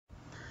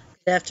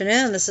Good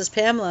afternoon. This is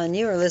Pamela, and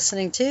you are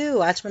listening to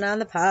Watchman on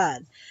the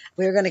Pod.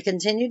 We are going to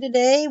continue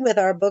today with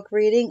our book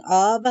reading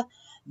of The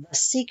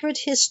Secret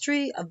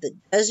History of the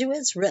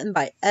Jesuits, written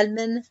by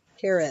Edmond.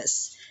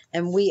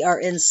 And we are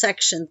in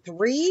Section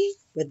 3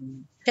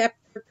 with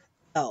Chapter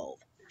 12.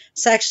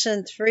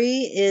 Section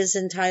 3 is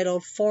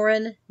entitled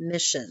Foreign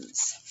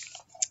Missions.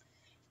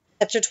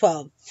 Chapter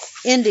 12,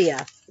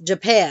 India,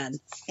 Japan,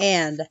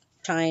 and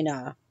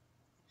China.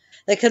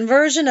 The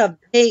conversion of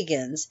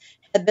pagans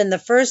had been the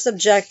first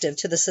objective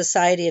to the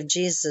Society of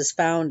Jesus'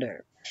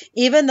 founder,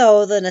 even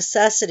though the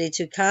necessity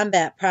to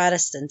combat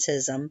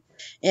Protestantism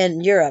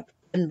in Europe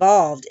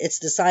involved its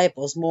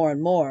disciples more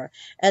and more,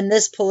 and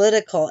this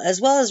political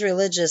as well as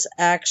religious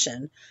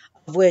action,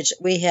 of which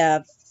we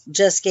have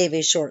just gave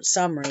a short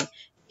summary,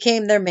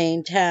 became their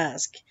main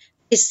task.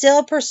 They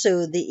still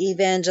pursued the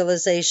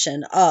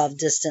evangelization of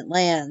distant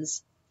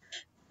lands.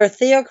 Their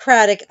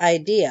theocratic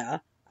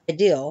ideal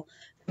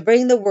to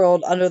bring the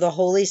world under the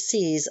Holy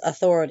See's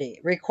authority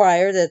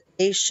required that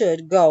they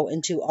should go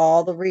into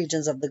all the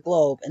regions of the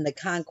globe in the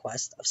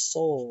conquest of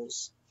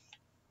souls.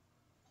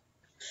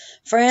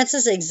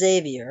 Francis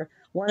Xavier,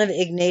 one of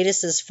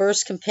Ignatius's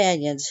first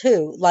companions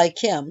who, like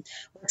him,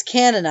 was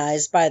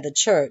canonized by the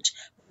Church,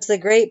 was the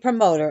great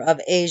promoter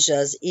of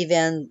Asia's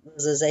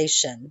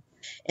evangelization.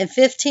 In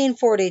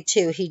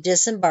 1542 he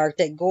disembarked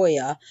at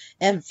Goya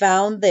and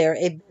found there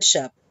a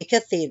bishop, a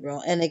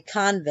cathedral, and a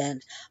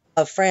convent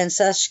of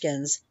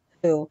Franciscans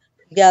who,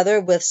 together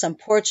with some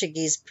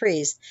Portuguese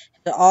priests,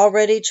 had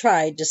already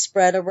tried to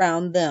spread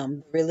around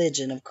them the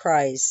religion of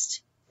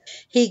Christ.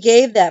 He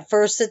gave that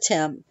first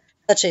attempt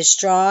such a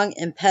strong,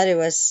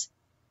 impetuous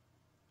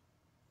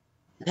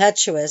He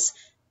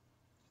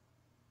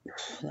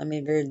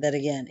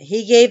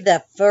gave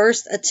that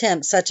first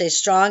attempt such a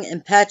strong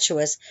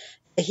impetuous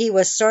that he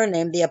was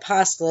surnamed the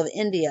Apostle of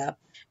India.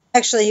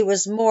 Actually, he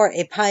was more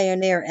a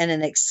pioneer and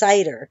an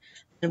exciter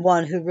than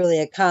one who really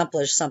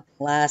accomplished something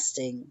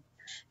lasting.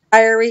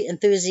 Fiery,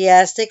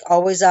 enthusiastic,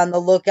 always on the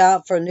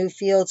lookout for new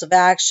fields of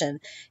action,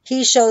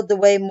 he showed the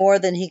way more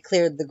than he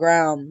cleared the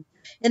ground.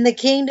 In the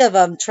kingdom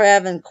of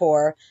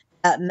Travancore,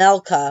 at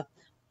Melka,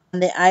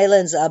 on the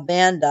islands of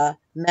Banda,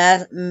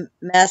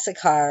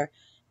 Massacre,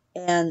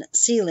 and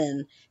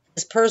Ceylon,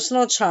 his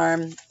personal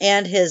charm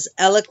and his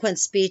eloquent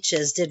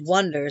speeches did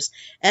wonders,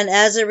 and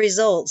as a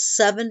result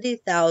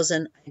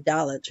 70,000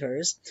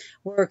 idolaters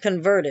were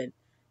converted,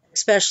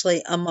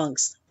 especially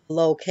amongst the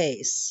low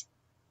caste.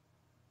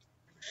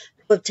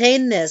 To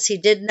obtain this, he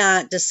did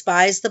not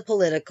despise the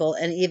political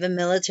and even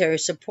military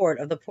support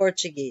of the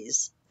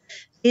Portuguese.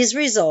 These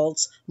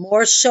results,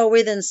 more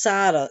showy than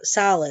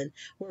solid,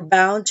 were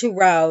bound to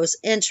rouse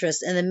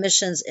interest in the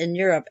missions in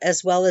Europe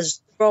as well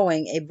as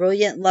throwing a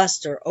brilliant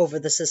luster over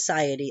the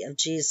Society of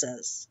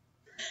Jesus.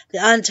 The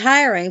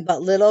untiring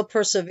but little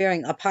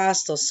persevering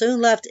apostle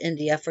soon left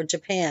India for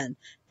Japan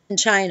and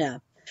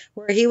China,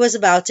 where he was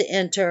about to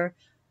enter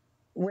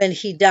when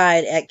he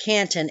died at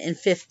Canton in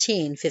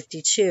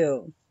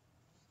 1552.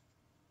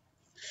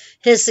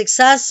 His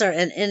successor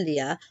in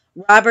India,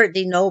 Robert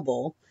de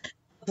Noble,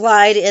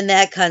 applied in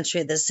that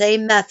country the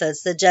same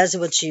methods the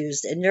Jesuits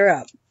used in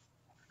Europe,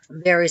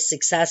 very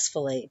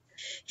successfully.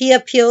 He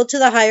appealed to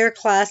the higher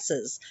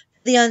classes,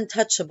 to the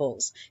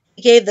untouchables.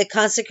 He gave the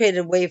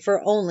consecrated wafer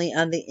only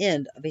on the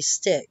end of a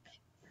stick.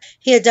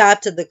 He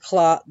adopted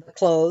the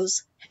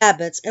clothes,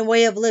 habits, and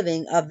way of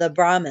living of the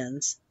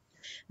Brahmins,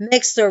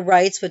 mixed their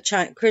rites with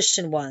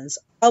Christian ones,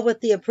 all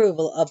with the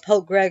approval of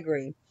Pope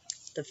Gregory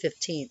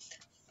XV.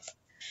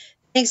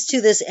 Thanks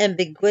to this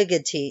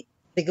ambiguity,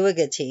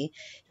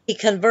 he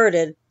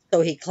converted,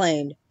 so he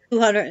claimed,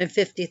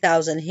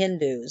 250,000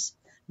 Hindus.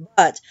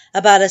 But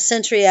about a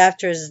century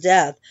after his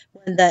death,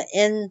 when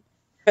the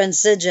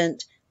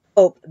intransigent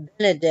Pope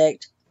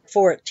Benedict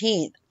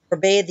XIV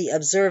forbade the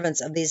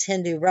observance of these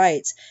Hindu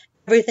rites,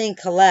 everything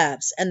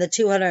collapsed and the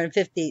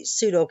 250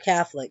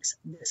 pseudo-Catholics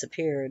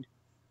disappeared.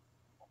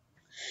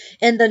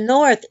 In the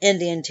North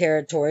Indian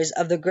territories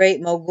of the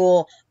great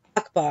Mughal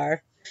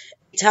Akbar,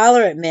 a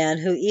tolerant man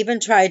who even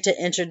tried to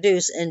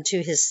introduce into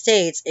his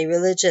states a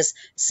religious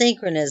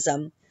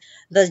syncretism,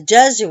 the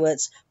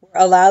Jesuits were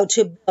allowed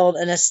to build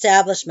an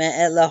establishment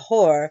at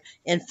Lahore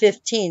in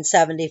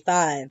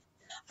 1575.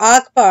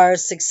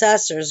 Akbar's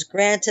successors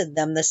granted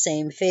them the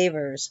same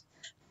favors,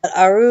 but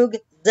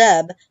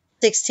Aurangzeb,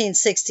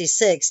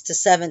 1666 to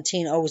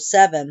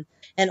 1707,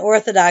 an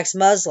Orthodox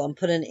Muslim,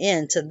 put an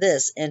end to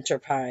this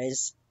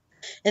enterprise.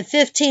 In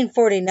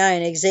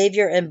 1549,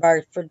 Xavier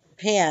embarked for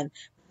Japan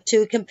with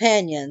two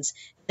companions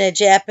and a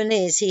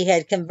Japanese he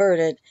had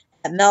converted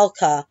at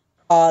Melka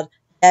called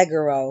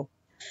Daguerreau.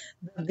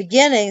 The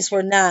beginnings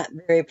were not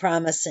very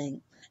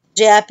promising.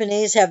 The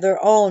Japanese have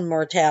their own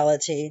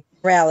morality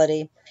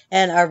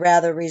and are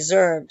rather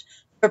reserved.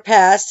 Their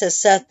past has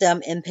set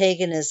them in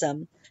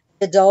paganism.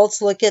 The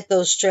adults look at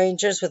those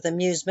strangers with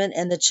amusement,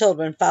 and the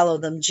children follow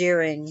them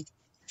jeering.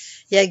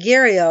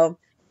 Daguerreau,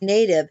 a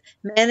native,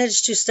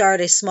 managed to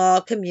start a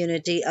small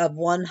community of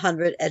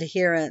 100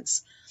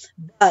 adherents,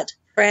 but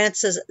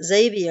Francis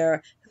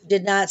Xavier, who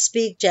did not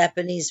speak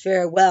Japanese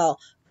very well,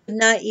 could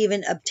not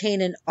even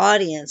obtain an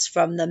audience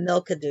from the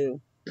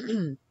Milkadu.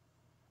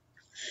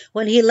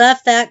 When he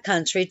left that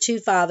country, two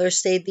fathers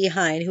stayed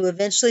behind who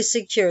eventually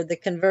secured the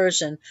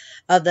conversion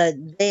of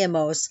the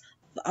daimos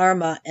of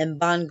Arma and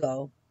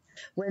Bongo.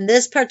 When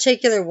this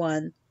particular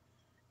one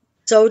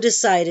so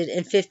decided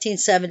in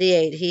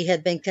 1578, he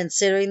had been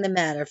considering the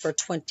matter for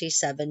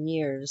 27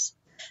 years.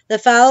 The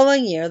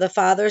following year, the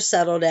fathers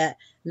settled at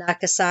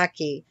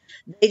Nagasaki.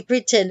 They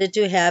pretended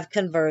to have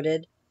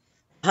converted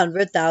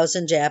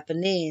 100,000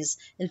 Japanese.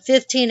 In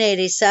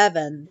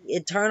 1587, the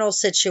internal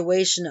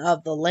situation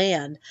of the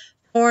land,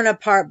 torn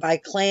apart by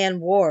clan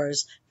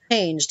wars,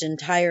 changed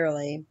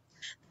entirely.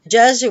 The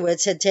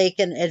Jesuits had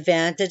taken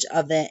advantage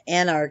of the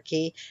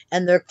anarchy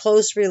and their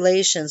close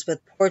relations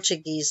with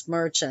Portuguese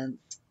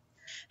merchants.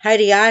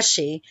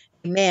 Hideyoshi,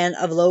 a man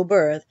of low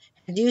birth,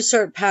 had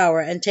usurped power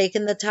and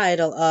taken the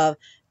title of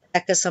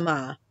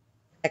Tekasama.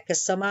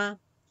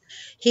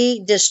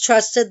 He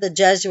distrusted the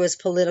Jesuits'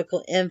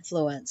 political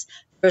influence,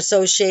 their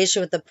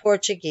association with the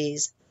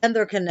Portuguese, and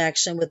their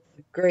connection with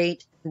the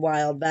great and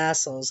wild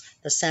vassals,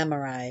 the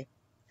samurai.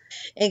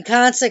 In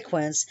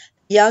consequence,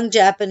 the young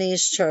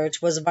Japanese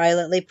church was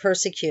violently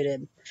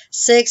persecuted.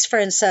 6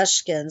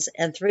 Franciscans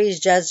and 3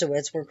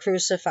 Jesuits were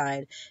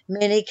crucified.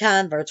 Many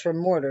converts were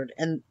murdered,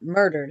 and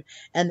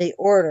the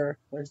order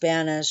was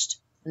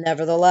banished.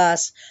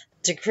 Nevertheless,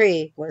 the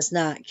decree was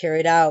not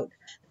carried out.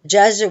 The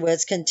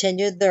Jesuits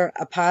continued their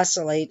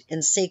apostolate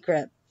in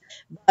secret,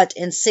 but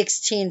in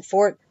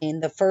 1614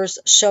 the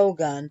first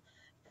shogun,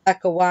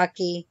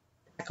 Takawaka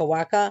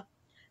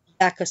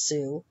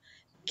Yakusu,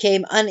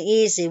 became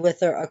uneasy with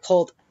their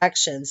occult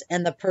actions,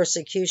 and the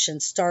persecution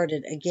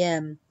started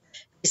again.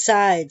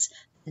 Besides,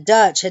 the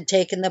Dutch had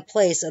taken the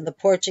place of the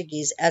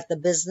Portuguese at the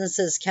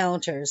businesses'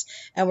 counters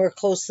and were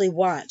closely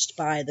watched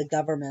by the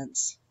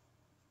governments.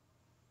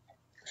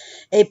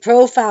 A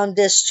profound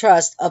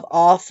distrust of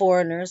all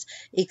foreigners,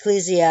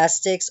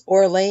 ecclesiastics,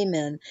 or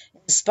laymen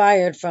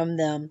inspired from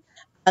them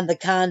on the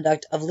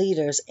conduct of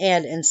leaders,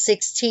 and in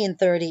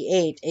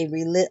 1638 a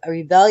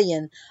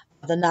rebellion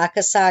of the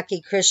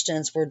Nagasaki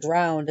Christians were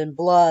drowned in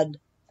blood.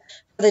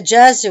 For the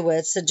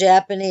Jesuits, the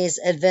Japanese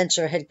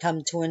adventure had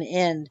come to an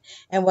end,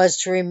 and was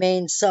to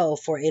remain so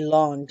for a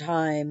long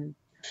time.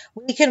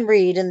 We can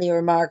read in the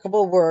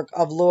remarkable work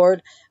of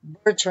Lord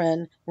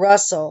Bertrand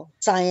Russell,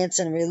 Science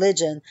and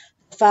Religion,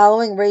 the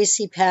following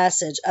racy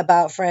passage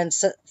about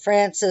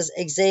Francis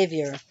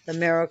Xavier, the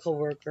miracle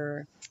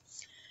worker.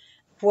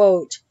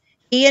 Quote,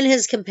 "He and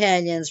his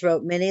companions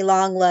wrote many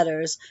long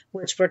letters,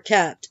 which were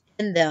kept.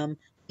 In them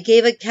they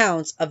gave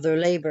accounts of their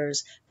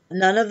labors, but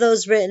none of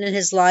those written in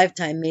his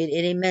lifetime made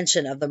any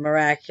mention of the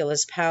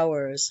miraculous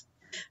powers.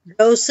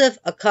 Joseph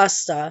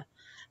Acosta,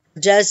 a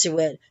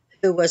Jesuit,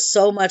 who was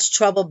so much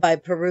troubled by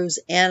Peru's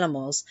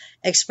animals,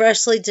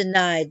 expressly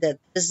denied that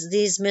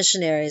these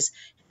missionaries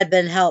had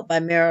been helped by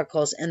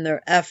miracles in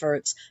their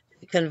efforts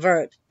to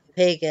convert the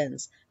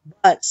pagans.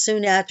 But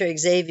soon after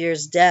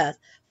Xavier's death,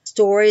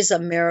 stories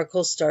of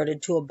miracles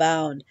started to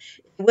abound.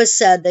 It was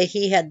said that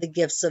he had the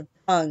gifts of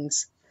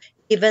tongues,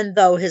 even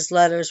though his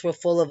letters were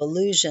full of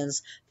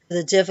allusions to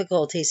the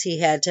difficulties he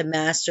had to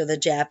master the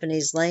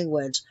Japanese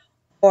language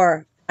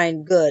or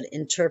find good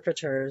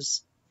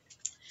interpreters.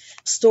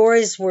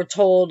 Stories were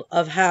told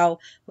of how,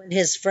 when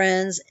his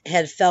friends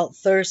had felt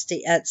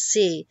thirsty at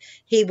sea,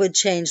 he would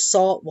change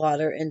salt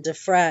water into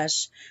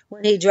fresh.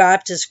 When he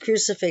dropped his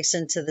crucifix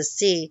into the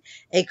sea,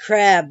 a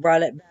crab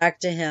brought it back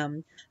to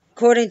him.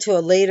 According to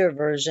a later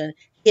version,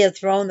 he had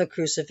thrown the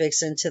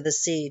crucifix into the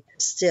sea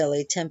to still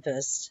a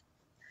tempest.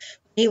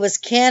 When he was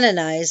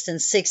canonized in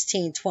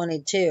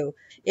 1622,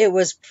 it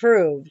was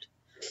proved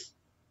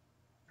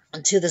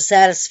to the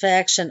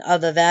satisfaction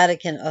of the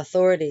Vatican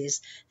authorities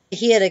that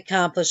he had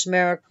accomplished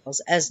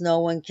miracles, as no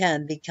one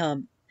can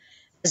become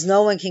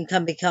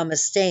a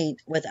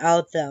saint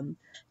without them.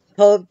 The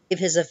Pope gave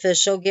his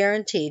official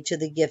guarantee to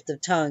the gift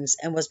of tongues,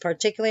 and was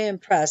particularly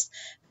impressed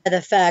by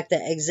the fact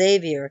that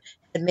Xavier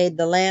had made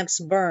the lamps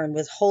burn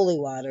with holy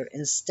water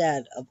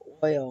instead of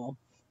oil.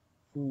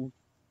 The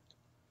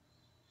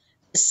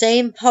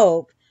same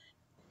Pope,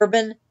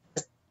 Urban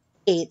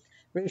VIII,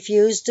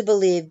 refused to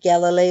believe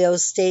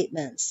Galileo's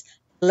statements.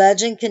 The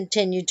legend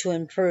continued to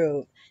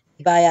improve.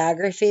 A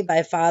biography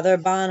by Father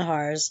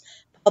Bonhars,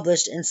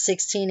 published in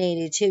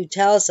 1682,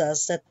 tells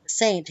us that the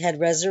saint had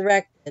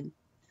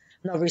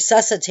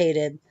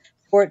resuscitated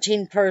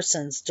 14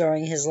 persons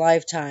during his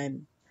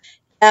lifetime.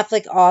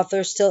 Catholic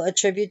authors still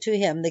attribute to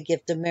him the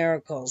gift of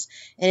miracles.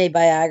 In a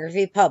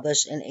biography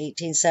published in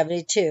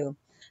 1872,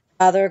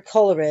 Father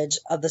Coleridge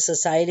of the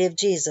Society of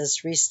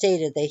Jesus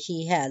restated that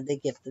he had the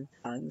gift of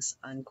tongues.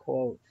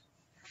 Unquote.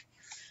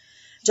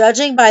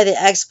 Judging by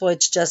the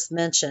exploits just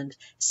mentioned,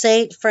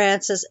 Saint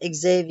Francis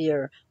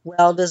Xavier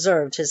well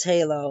deserved his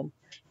halo.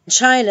 In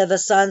China, the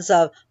sons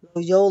of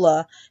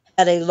Loyola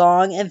had a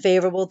long and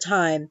favorable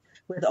time,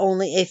 with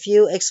only a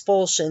few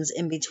expulsions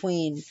in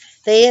between.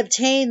 They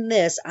obtained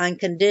this on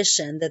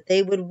condition that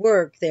they would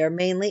work there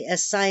mainly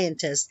as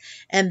scientists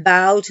and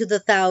bow to the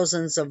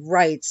thousands of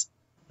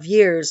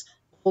years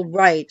old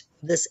rite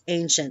of this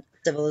ancient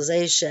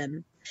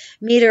civilization.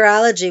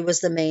 Meteorology was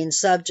the main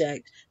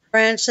subject.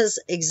 Francis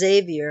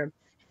Xavier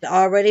had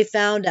already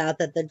found out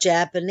that the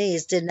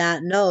Japanese did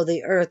not know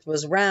the earth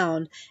was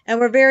round and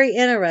were very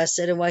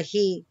interested in what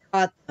he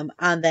taught them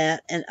on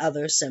that and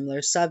other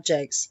similar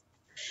subjects.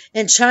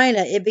 In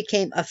China, it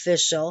became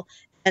official,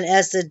 and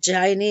as the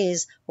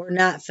Chinese were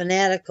not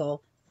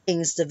fanatical,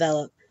 things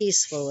developed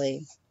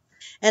peacefully.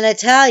 An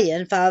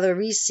Italian, Father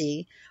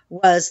Ricci,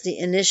 was the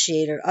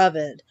initiator of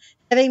it.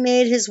 Having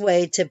made his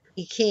way to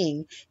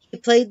Peking, he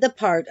played the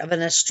part of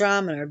an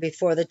astronomer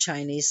before the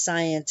Chinese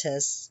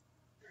scientists.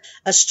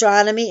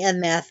 Astronomy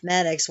and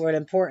mathematics were an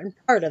important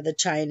part of the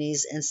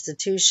Chinese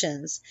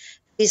institutions.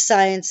 These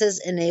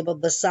sciences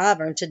enabled the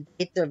sovereign to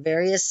date their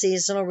various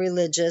seasonal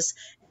religious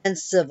and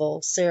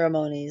civil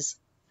ceremonies.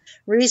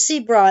 Ricci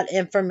brought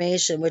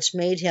information which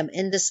made him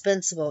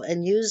indispensable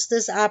and used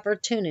this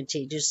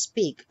opportunity to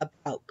speak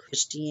about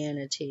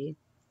Christianity.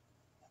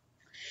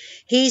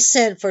 He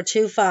sent for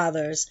two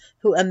fathers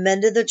who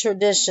amended the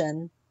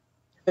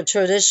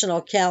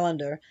traditional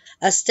calendar,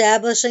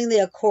 establishing the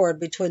accord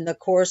between the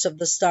course of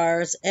the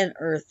stars and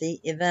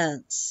earthly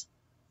events.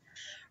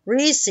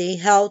 Ricci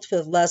helped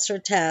with lesser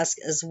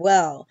tasks as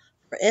well.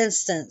 For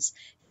instance,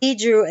 he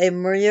drew a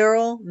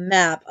mural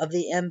map of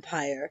the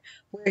empire,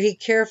 where he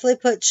carefully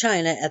put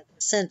China at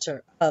the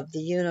center of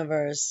the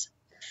universe.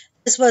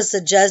 This was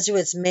the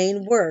Jesuits'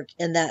 main work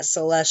in that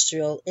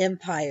celestial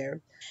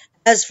empire.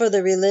 As for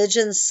the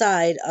religion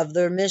side of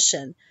their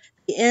mission,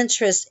 the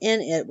interest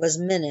in it was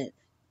minute.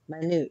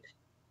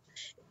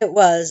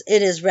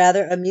 It is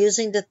rather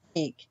amusing to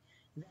think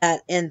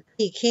that in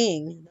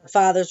Peking the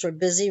fathers were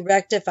busy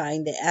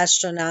rectifying the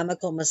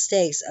astronomical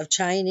mistakes of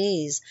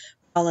Chinese,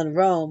 while in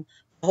Rome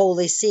the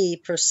Holy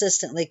See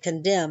persistently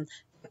condemned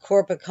the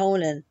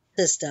Copernican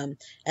system,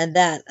 and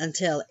that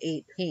until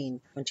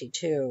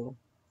 1822.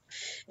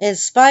 In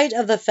spite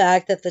of the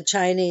fact that the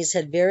Chinese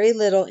had very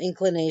little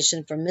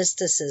inclination for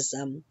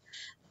mysticism,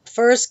 the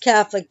first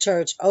Catholic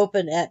church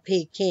opened at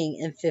Peking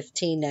in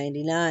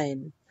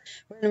 1599.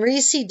 When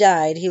Ricci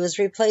died, he was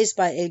replaced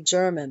by a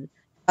German,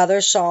 Father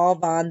Schall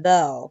von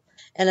Bell,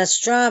 an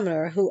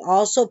astronomer who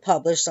also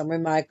published some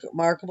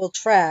remarkable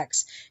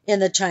tracts in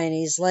the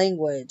Chinese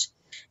language.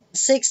 In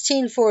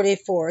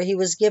 1644, he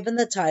was given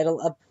the title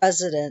of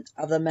President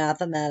of the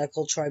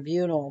Mathematical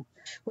Tribunal,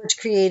 which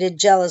created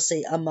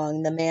jealousy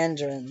among the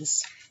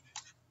mandarins.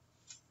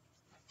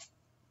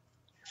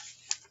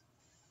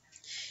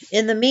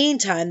 In the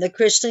meantime, the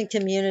Christian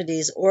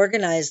communities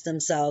organized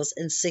themselves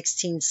in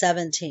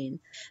 1617.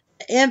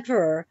 The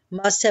emperor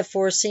must have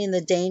foreseen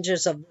the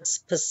dangers of this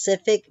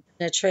Pacific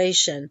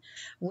penetration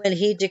when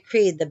he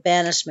decreed the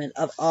banishment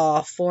of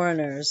all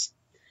foreigners.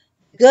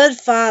 Good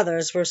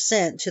fathers were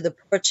sent to the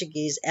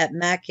Portuguese at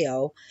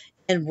Macao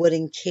in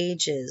wooden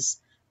cages,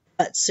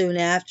 but soon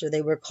after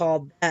they were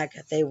called back.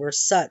 They were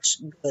such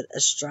good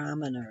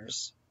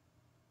astronomers.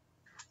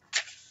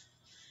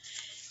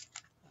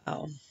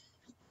 Wow.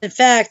 In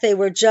fact, they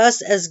were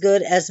just as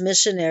good as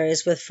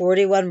missionaries with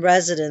 41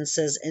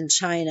 residences in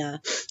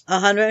China,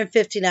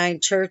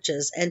 159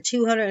 churches, and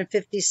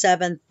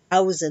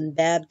 257,000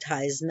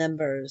 baptized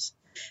members.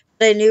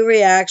 But a new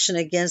reaction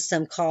against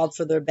them called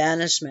for their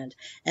banishment,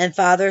 and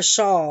Father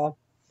Schall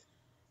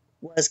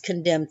was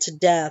condemned to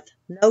death.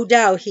 No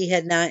doubt he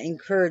had not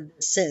incurred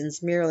this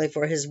sentence merely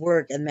for his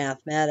work in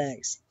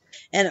mathematics.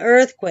 An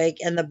earthquake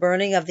and the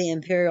burning of the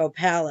imperial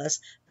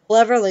palace,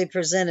 cleverly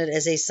presented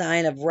as a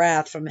sign of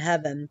wrath from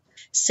heaven,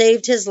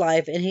 saved his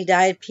life, and he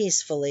died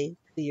peacefully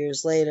 2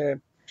 years later.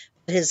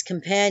 But his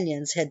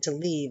companions had to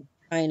leave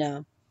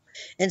China.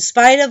 In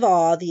spite of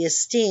all, the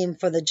esteem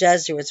for the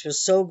Jesuits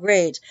was so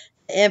great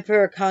that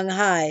Emperor Kung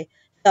Hai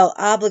felt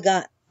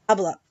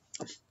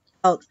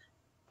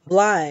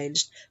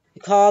obliged to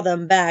call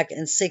them back in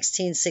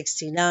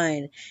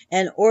 1669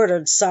 and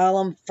ordered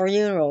solemn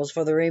funerals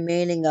for the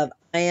remaining of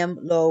Iam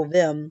Lo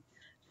Vim,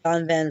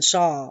 John Van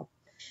Shaw.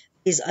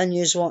 These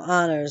unusual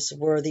honors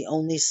were the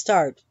only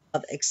start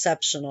of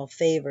exceptional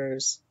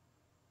favors.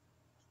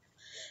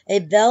 A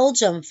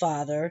Belgian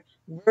father,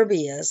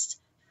 Verbius,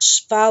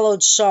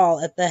 followed Schall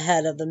at the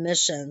head of the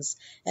missions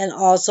and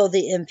also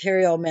the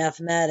Imperial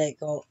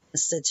Mathematical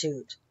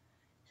Institute.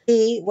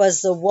 He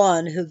was the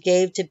one who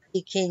gave to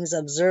Peking's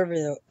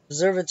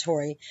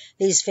observatory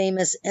these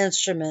famous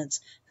instruments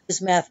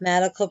whose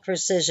mathematical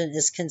precision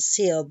is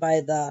concealed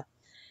by the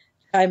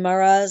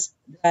chimeras,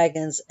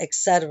 dragons,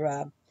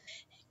 etc.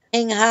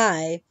 King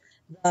Hai,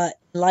 the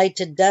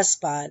enlightened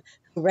despot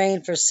who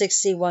reigned for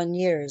 61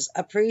 years,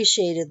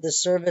 appreciated the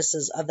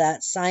services of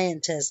that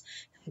scientist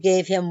who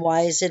gave him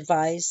wise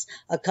advice,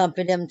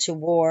 accompanied him to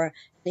war,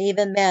 and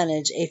even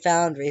managed a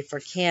foundry for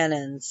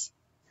cannons.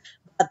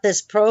 But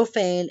this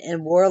profane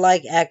and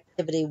warlike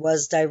activity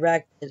was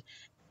directed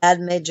ad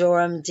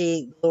majorem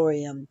Dei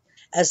gloriam,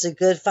 as the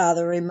good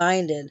father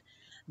reminded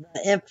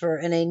the emperor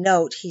in a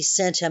note he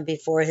sent him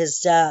before his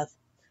death.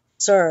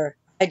 Sir,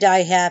 I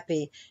die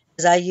happy,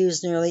 as I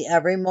use nearly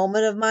every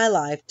moment of my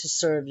life to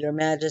serve your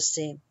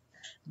majesty.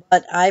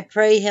 But I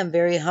pray him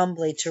very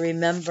humbly to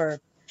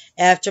remember,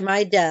 after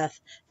my death,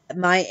 that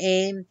my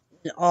aim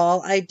and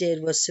all I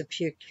did was to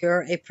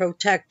procure a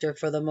protector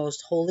for the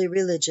most holy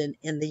religion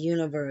in the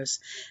universe,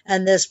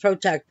 and this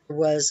protector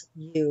was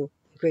you,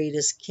 the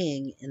greatest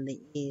king in the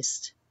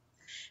East.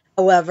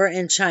 However,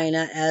 in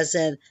China, as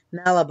in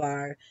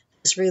Malabar,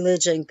 this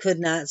religion could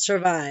not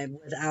survive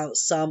without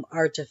some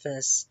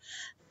artifice.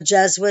 The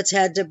Jesuits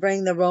had to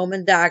bring the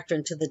Roman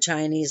doctrine to the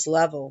Chinese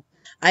level,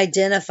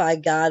 identify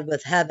God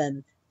with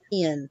heaven,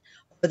 Tian,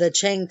 or the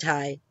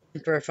Chengtai,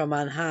 emperor from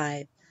on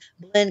high,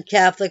 blend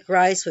Catholic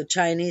rites with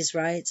Chinese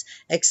rites,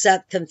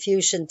 accept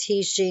Confucian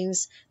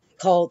teachings, the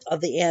cult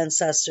of the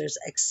ancestors,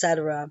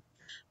 etc.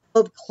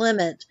 Pope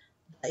Clement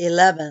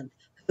XI,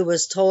 who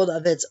was told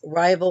of its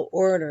rival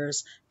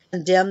orders,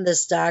 condemned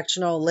this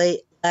doctrinal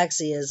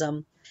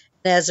laxism,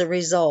 and as a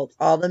result,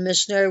 all the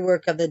missionary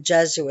work of the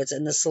Jesuits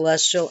in the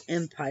Celestial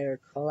Empire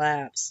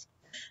collapsed.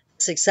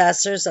 The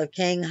successors of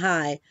King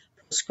Hai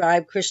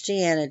proscribed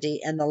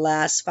Christianity, and the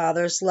last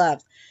fathers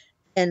left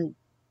in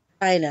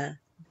China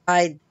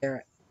died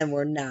there and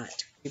were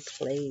not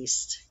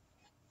replaced.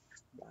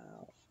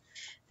 Wow.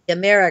 The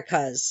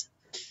Americas,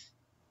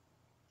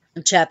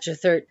 chapter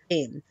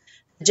 13.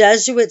 The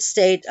Jesuit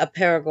state of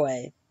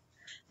Paraguay.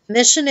 The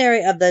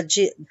missionary of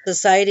the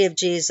Society of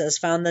Jesus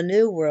found the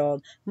New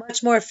World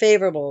much more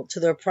favorable to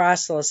their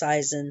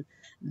proselytizing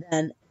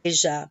than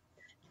Asia.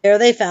 There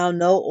they found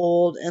no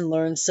old and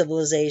learned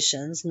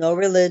civilizations, no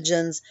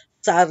religions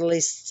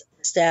solidly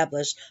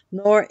established,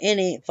 nor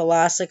any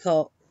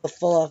philosophical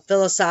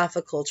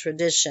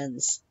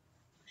traditions.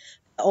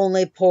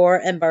 Only poor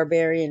and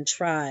barbarian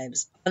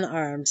tribes,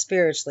 unarmed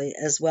spiritually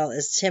as well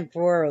as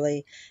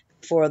temporarily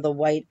before the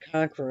white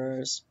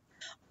conquerors.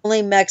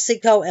 Only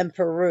Mexico and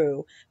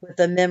Peru, with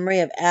the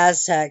memory of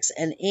Aztecs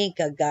and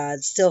Inca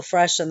gods still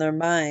fresh in their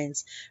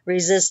minds,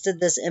 resisted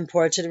this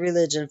imported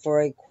religion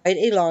for quite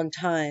a long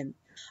time.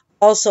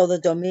 Also, the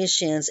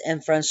Domitians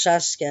and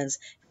Franciscans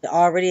had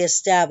already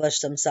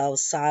established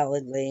themselves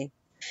solidly.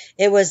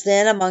 It was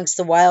then amongst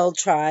the wild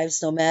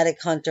tribes,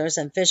 nomadic hunters,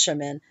 and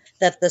fishermen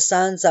that the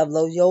sons of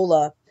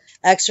Loyola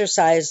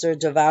exercised their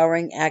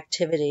devouring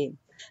activity.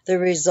 The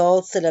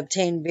results it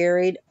obtained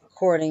varied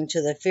according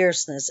to the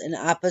fierceness and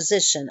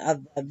opposition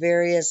of the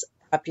various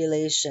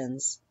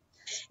populations.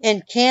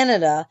 In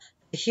Canada,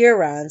 the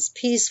Hurons,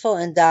 peaceful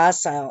and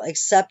docile,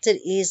 accepted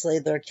easily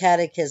their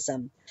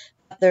catechism,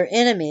 but their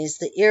enemies,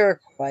 the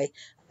Iroquois,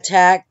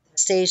 attacked the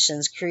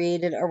stations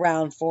created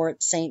around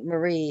Fort Ste.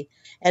 Marie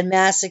and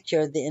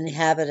massacred the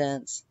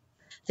inhabitants.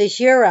 The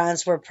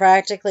Hurons were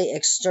practically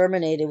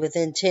exterminated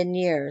within 10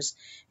 years,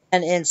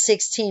 and in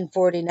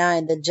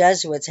 1649 the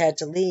Jesuits had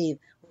to leave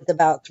with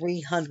about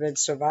 300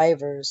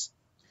 survivors.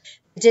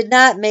 It did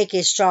not make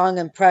a strong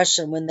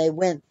impression when they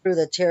went through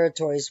the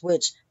territories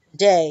which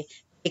today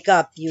make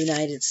up the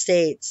United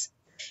States.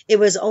 It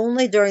was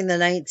only during the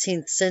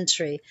 19th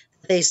century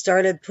that they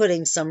started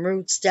putting some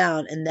roots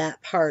down in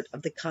that part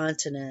of the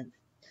continent.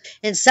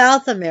 In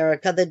South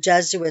America, the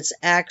Jesuits'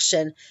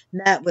 action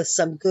met with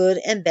some good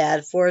and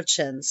bad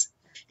fortunes.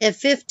 In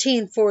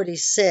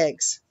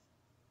 1546,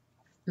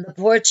 the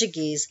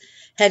Portuguese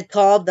had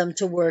called them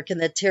to work in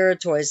the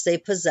territories they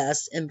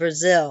possessed in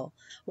Brazil.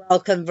 While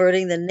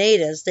converting the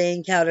natives, they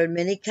encountered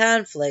many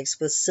conflicts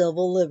with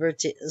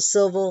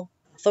civil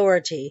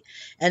authority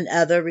and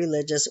other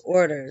religious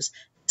orders.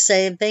 The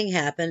same thing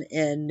happened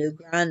in New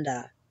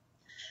Granada.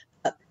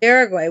 But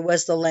Paraguay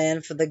was the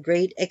land for the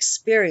great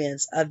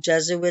experience of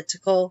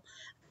Jesuitical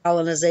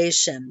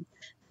colonization.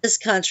 This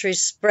country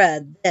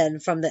spread then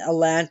from the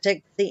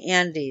Atlantic to the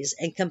Andes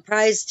and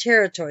comprised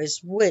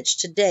territories which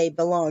today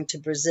belong to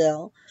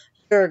Brazil,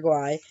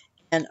 Uruguay,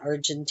 and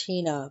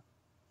Argentina.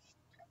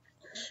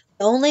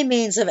 The only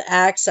means of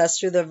access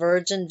through the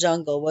virgin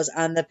jungle was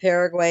on the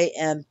Paraguay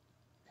and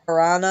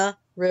Parana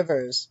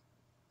rivers.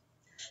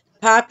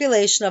 The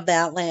population of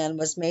that land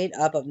was made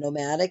up of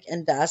nomadic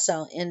and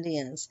docile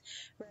Indians,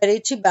 ready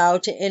to bow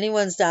to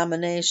anyone's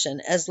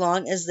domination as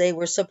long as they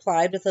were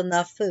supplied with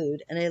enough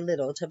food and a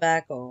little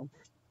tobacco.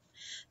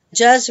 The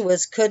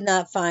Jesuits could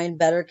not find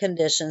better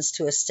conditions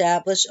to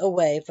establish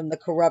away from the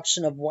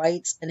corruption of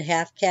whites and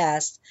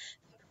half-caste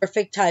the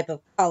perfect type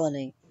of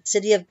colony, the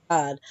city of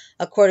God,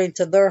 according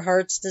to their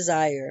heart's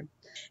desire.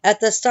 At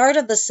the start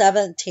of the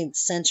 17th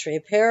century,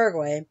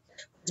 Paraguay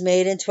was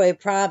made into a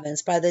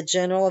province by the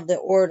general of the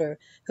order,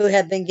 who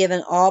had been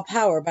given all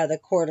power by the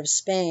court of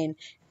Spain,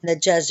 and the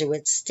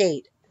Jesuit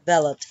state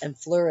developed and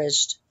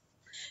flourished.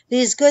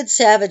 These good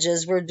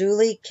savages were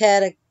duly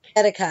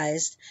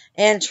catechized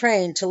and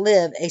trained to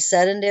live a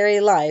sedentary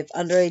life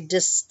under a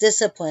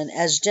discipline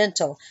as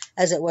gentle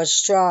as it was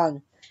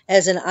strong,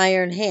 as an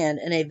iron hand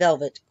in a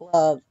velvet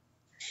glove.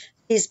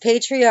 These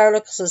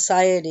patriarchal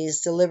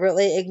societies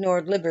deliberately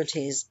ignored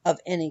liberties of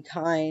any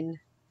kind.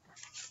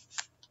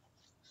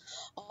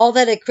 All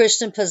that a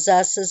Christian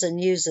possesses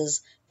and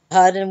uses, the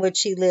hut in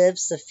which he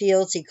lives, the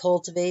fields he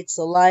cultivates,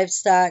 the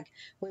livestock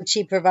which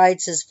he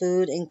provides his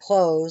food and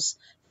clothes,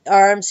 the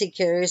arms he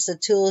carries, the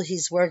tool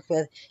he's worked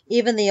with,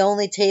 even the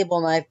only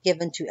table knife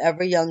given to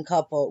every young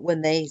couple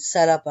when they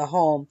set up a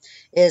home,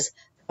 is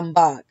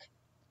Tambak,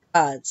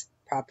 God's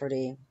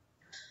property.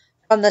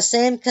 From the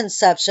same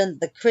conception,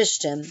 the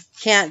Christian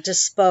can't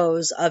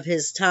dispose of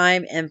his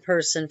time and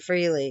person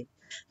freely.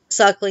 The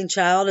suckling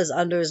child is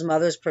under his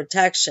mother's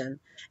protection.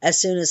 As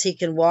soon as he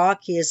can walk,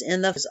 he is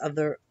in the of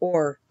the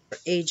or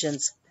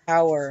agent's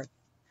power.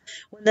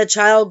 When the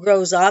child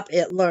grows up,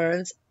 it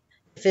learns,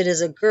 if it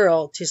is a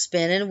girl, to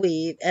spin and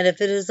weave, and if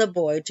it is a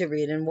boy, to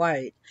read and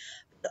write,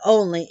 but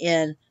only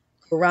in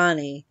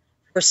Guarani,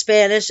 for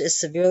Spanish is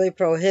severely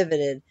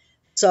prohibited,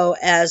 so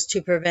as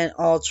to prevent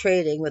all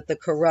trading with the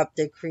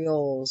corrupted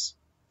Creoles.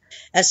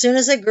 As soon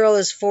as a girl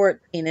is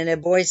 14 and a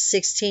boy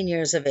 16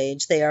 years of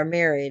age, they are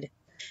married,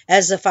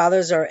 as the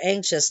fathers are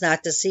anxious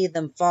not to see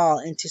them fall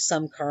into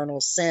some carnal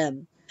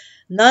sin.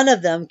 None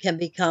of them can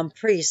become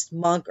priest,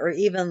 monk, or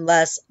even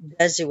less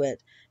Jesuit.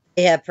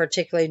 They have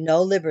particularly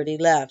no liberty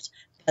left,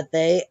 but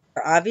they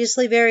are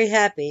obviously very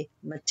happy,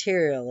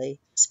 materially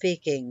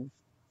speaking.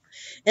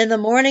 In the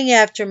morning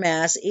after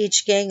Mass,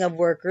 each gang of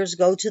workers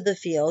go to the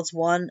fields,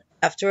 one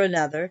after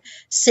another,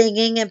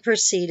 singing and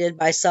preceded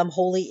by some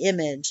holy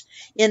image.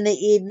 In the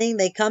evening,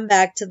 they come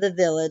back to the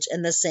village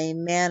in the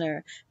same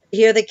manner, to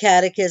hear the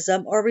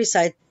catechism or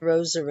recite the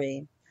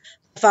rosary.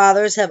 The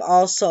fathers have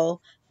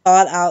also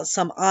thought out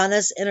some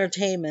honest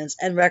entertainments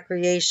and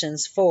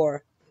recreations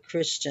for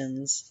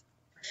Christians.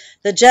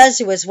 The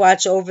Jesuits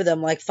watch over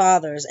them like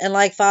fathers, and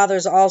like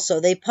fathers also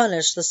they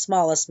punish the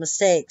smallest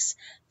mistakes.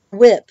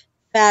 Whip,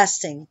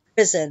 fasting,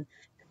 prison,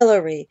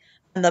 pillory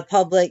on the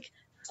public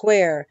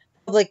square,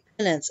 public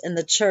penance in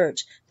the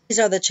church. These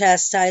are the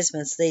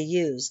chastisements they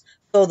use.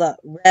 So the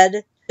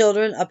red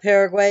children of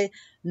Paraguay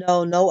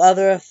know no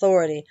other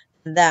authority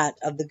than that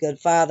of the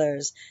good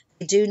fathers.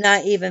 They do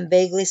not even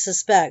vaguely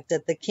suspect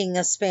that the King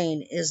of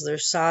Spain is their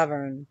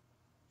sovereign.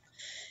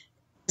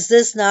 Is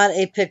this not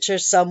a picture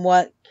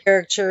somewhat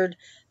caricatured,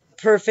 a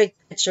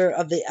perfect picture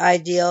of the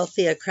ideal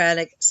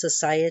theocratic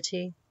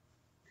society?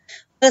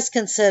 Let us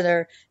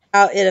consider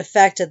how it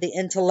affected the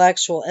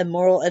intellectual and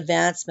moral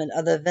advancement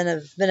of the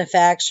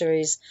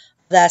benefactors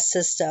of that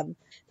system,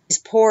 these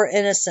poor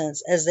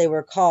innocents, as they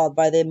were called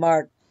by the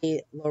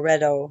Marquis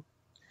Loreto.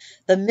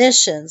 The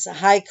mission's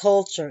high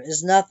culture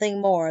is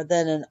nothing more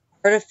than an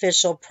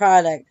artificial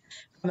product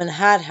from an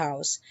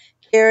hothouse,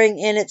 carrying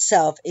in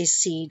itself a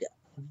seed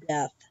of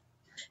death.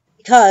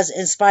 Because,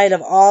 in spite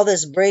of all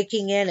this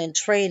breaking in and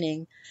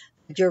training,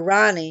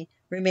 Guarani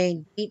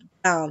remained deep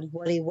down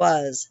what he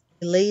was,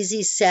 a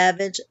lazy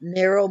savage,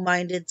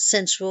 narrow-minded,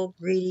 sensual,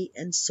 greedy,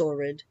 and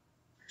sordid.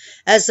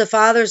 As the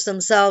fathers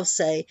themselves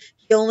say,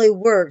 he only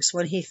works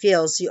when he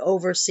feels the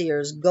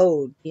overseer's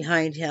goad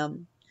behind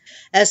him.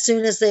 As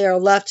soon as they are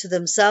left to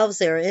themselves,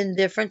 they are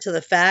indifferent to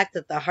the fact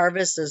that the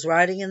harvest is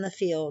rotting in the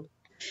field.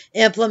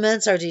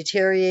 Implements are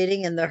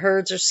deteriorating and the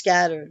herds are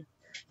scattered.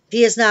 If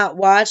he is not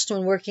watched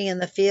when working in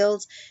the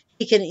fields,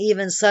 he can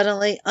even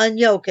suddenly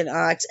unyoke an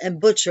ox and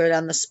butcher it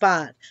on the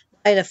spot,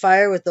 light a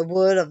fire with the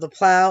wood of the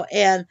plow,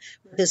 and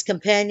with his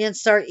companions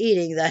start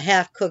eating the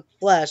half-cooked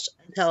flesh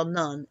until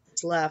none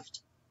is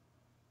left.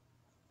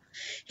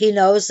 He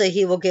knows that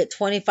he will get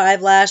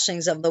 25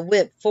 lashings of the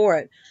whip for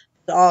it,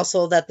 but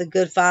also that the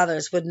good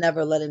fathers would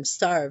never let him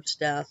starve to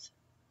death.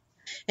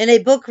 In a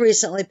book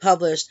recently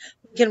published,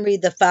 we can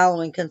read the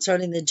following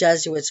concerning the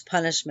Jesuits'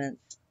 punishment.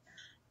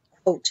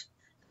 Quote,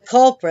 the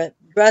culprit,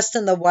 dressed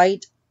in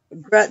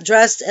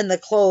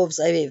the clothes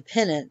of a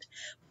penitent,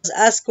 was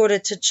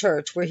escorted to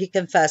church where he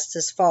confessed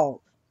his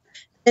fault.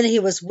 Then he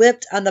was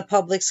whipped on the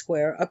public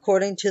square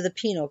according to the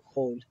penal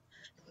code.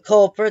 The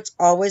culprits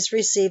always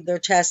received their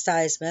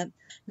chastisement,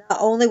 not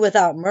only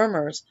without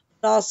murmurs,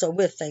 but also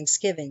with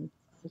thanksgiving.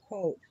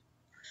 Unquote.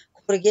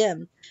 Quote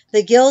again,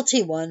 the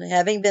guilty one,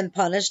 having been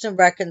punished and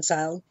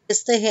reconciled,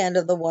 kissed the hand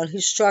of the one who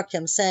struck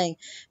him, saying,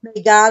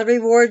 May God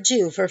reward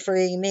you for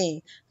freeing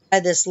me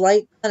by this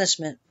light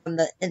punishment from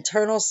the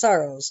eternal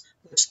sorrows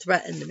which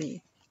threatened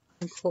me.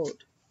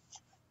 Unquote.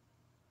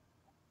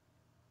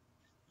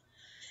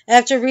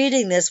 After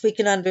reading this, we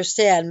can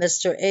understand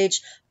Mr.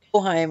 H.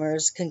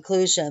 Boheimer's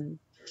conclusion.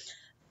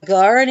 The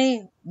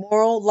Guarani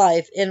moral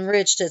life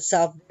enriched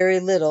itself very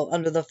little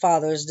under the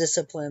father's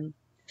discipline.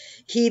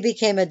 He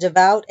became a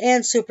devout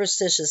and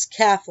superstitious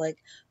Catholic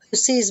who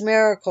sees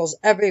miracles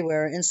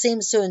everywhere and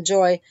seems to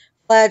enjoy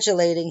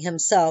flagellating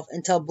himself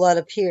until blood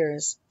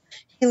appears.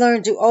 He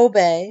learned to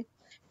obey and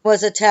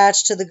was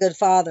attached to the good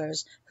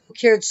fathers who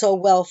cared so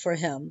well for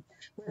him,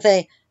 with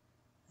a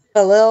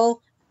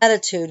filial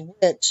attitude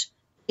which,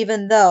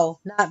 even though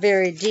not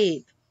very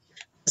deep,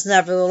 was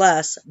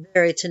nevertheless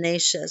very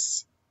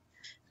tenacious.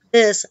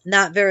 This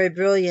not very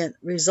brilliant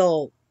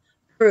result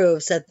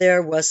proves that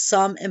there was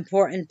some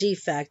important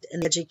defect in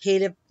the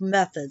educative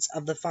methods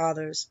of the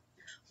fathers.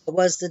 What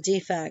was the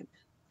defect?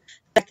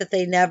 The fact that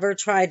they never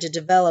tried to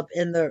develop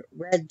in their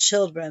red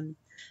children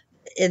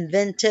the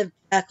inventive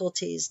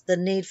faculties, the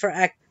need for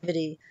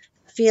activity,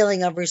 the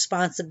feeling of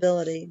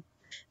responsibility.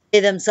 They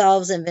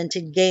themselves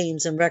invented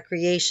games and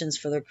recreations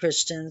for their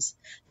Christians.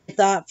 They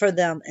thought for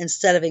them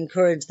instead of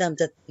encouraging them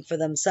to think for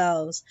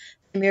themselves.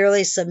 They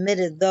merely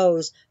submitted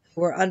those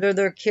who were under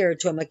their care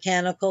to a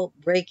mechanical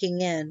breaking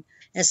in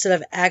instead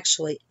of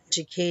actually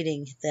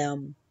educating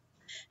them.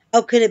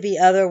 How could it be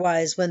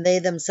otherwise when they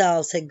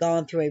themselves had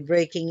gone through a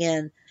breaking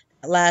in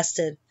that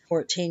lasted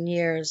 14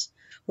 years?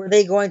 Were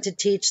they going to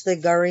teach the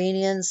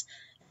Garanians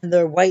and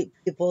their white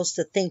peoples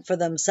to think for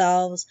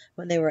themselves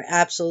when they were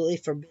absolutely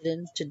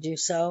forbidden to do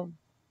so?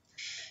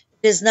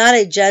 It is not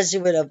a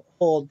Jesuit of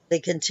old, but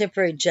a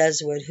contemporary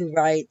Jesuit who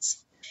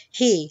writes,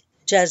 he,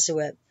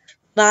 Jesuit,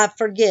 will not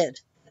forget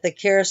that the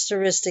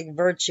characteristic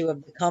virtue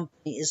of the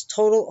company is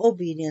total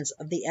obedience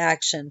of the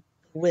action,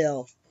 the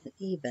will, and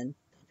even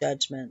the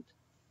judgment.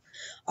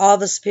 All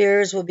the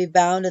superiors will be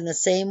bound in the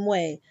same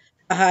way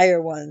to the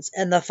higher ones,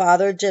 and the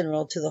Father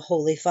General to the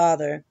Holy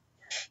Father.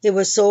 It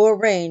was so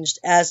arranged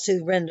as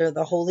to render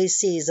the Holy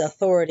See's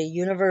authority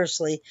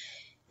universally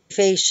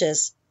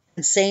efficacious,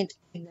 and St.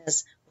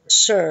 Ignace was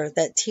sure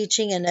that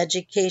teaching and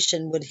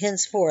education would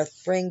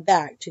henceforth bring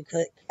back to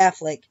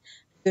Catholic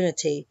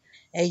unity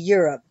a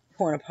Europe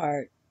torn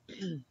apart.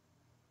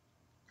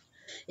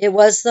 It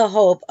was the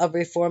hope of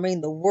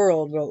reforming the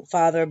world, wrote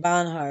Father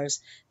Banhars,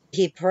 that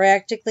he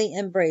practically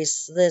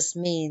embraced this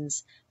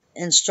means,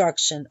 the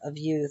instruction of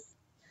youth.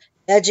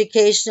 The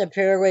education of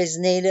Paraguay's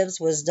natives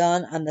was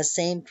done on the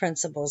same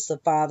principles the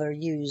Father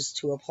used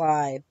to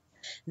apply,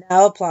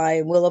 now apply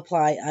and will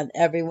apply on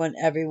everyone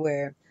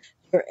everywhere.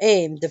 Your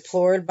aim,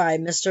 deplored by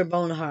Mr.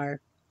 Bonhar,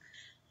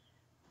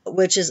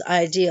 which is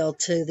ideal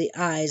to the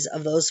eyes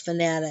of those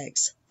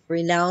fanatics,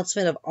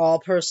 renouncement of all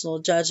personal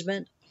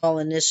judgment, all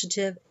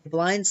initiative, a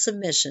blind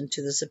submission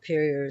to the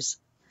superiors.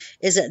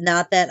 Is it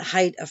not that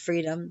height of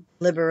freedom,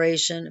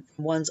 liberation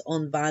from one's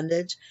own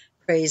bondage,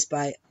 praised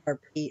by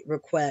R.P.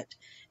 Riquet,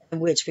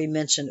 and which we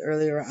mentioned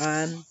earlier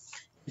on?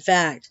 In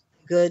fact,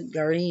 good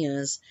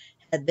Guardians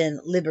had been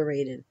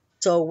liberated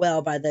so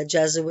well by the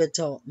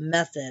Jesuitical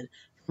method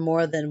for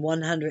more than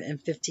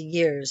 150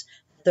 years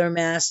that their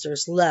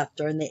masters left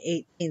during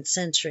the 18th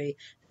century.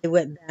 They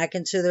went back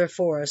into their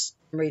forests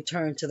and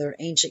returned to their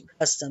ancient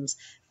customs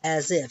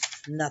as if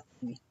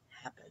nothing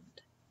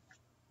happened.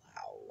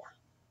 Wow.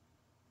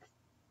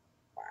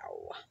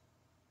 Wow.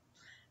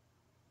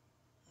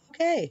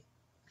 Okay.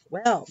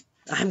 Well,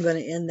 I'm going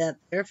to end that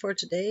there for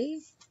today.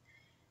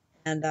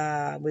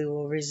 And we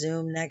will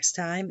resume next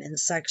time in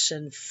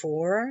section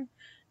 4,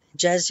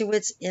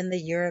 Jesuits in the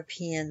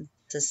European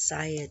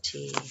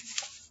Society.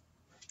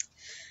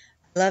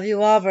 I love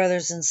you all,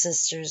 brothers and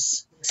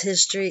sisters. This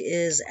history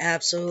is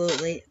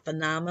absolutely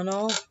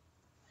phenomenal.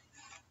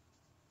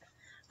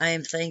 I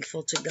am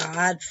thankful to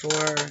God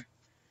for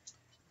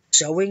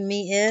showing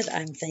me it.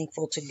 I'm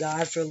thankful to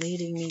God for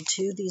leading me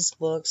to these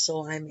books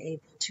so I'm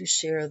able to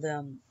share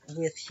them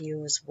with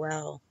you as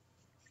well.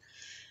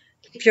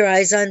 Keep your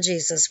eyes on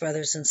Jesus,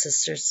 brothers and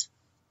sisters.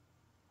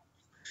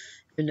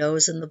 Your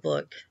nose in the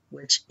book,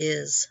 which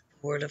is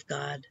the Word of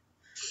God.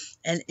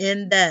 And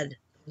embed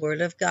the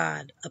Word of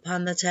God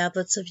upon the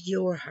tablets of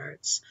your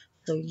hearts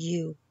so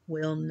you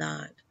will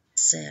not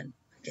sin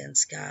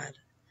against God.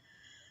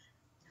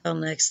 Till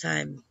next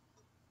time,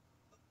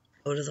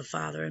 go to the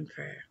Father in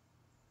prayer.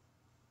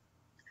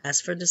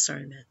 Ask for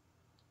discernment.